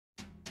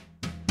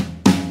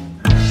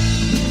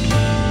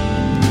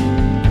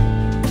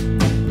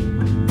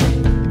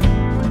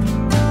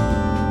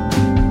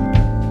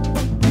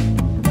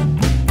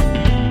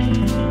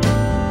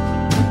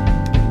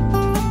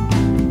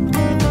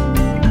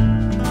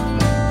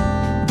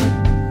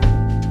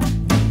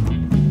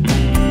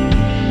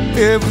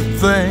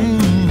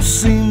Everything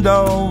seemed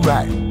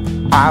alright.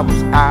 I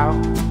was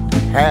out to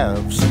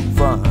have some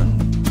fun.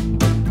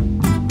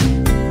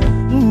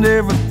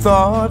 Never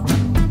thought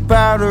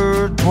about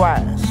her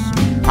twice.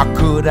 How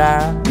could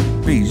I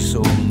be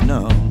so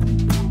numb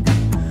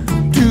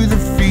to the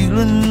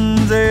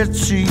feelings that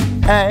she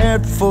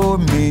had for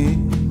me?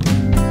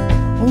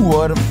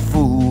 What a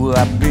fool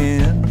I've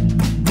been.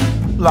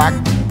 Like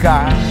the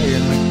guy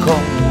in the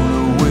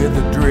corner with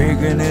a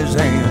drink in his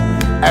hand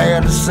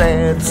and a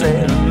sad,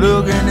 sad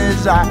look in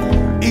his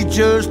eye. He's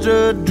just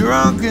a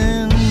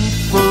drunken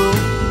fool.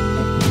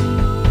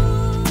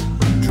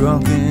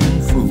 Drunken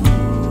fool.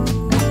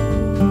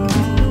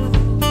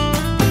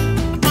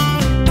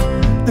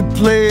 They're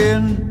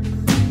playing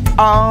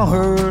all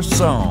her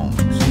songs.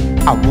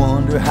 I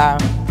wonder how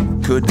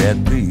could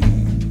that be?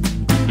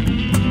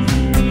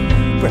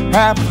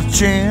 Perhaps a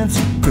chance,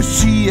 'cause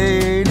she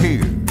ain't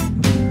here.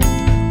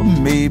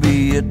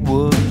 Maybe it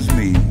was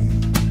me.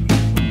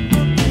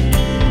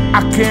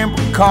 I can't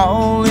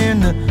recall in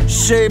the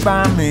shape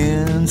I'm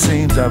in.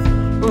 Seems I've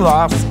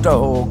lost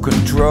all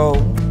control.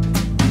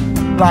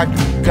 Like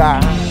the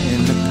guy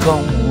in the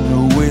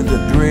corner with a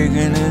drink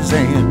in his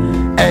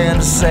hand and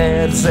a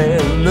sad,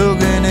 sad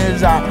look in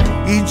his eye.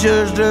 He's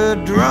just a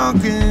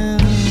drunken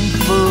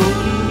fool.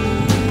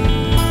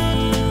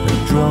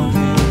 A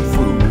drunken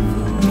fool.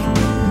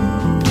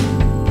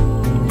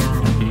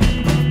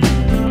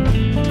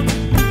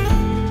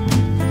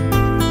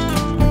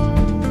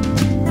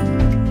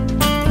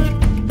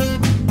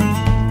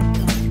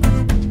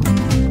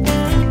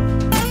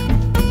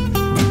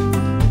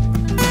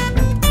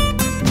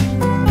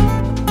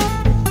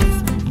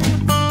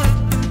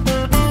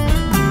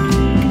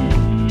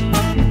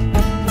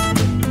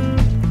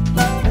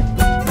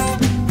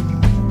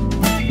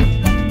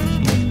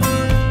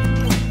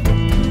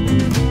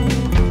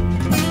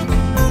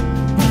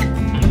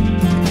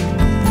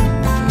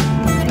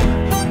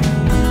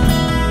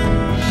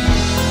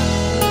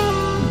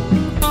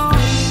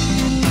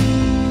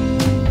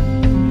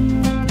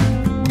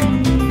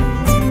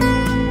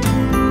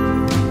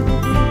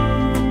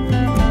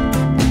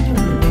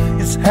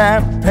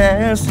 Half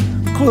past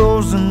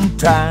closing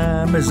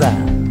time as I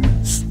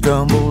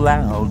stumble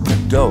out the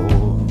door.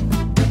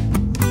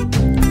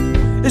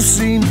 It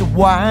seems the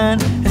wine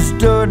has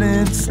done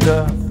its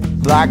stuff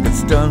like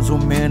it's done so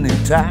many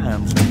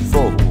times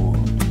before.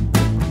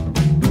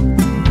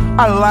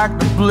 I like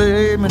to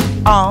blame it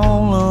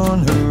all on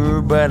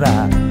her, but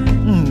I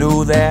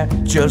know that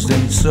just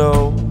ain't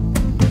so.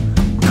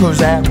 'Cause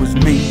that was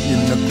me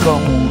in the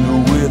corner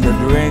with a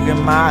drink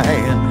in my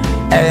hand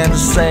and a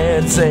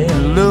sad, sad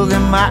look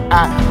in my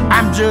eye.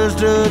 I'm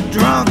just a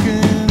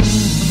drunken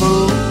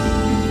fool.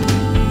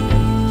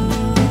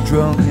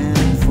 Drunken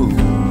fool.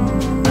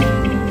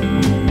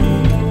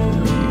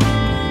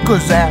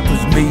 'Cause that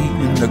was me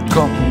in the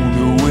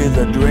corner with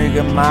a drink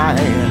in my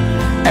hand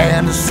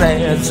and a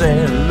sad,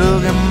 sad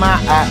look in my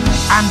eye.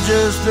 I'm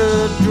just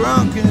a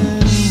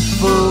drunken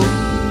fool.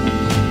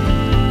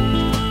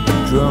 A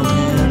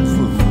drunken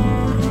fool.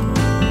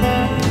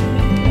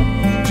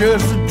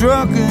 Just a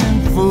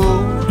drunken fool.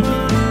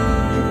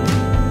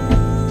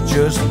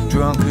 Just a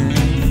drunken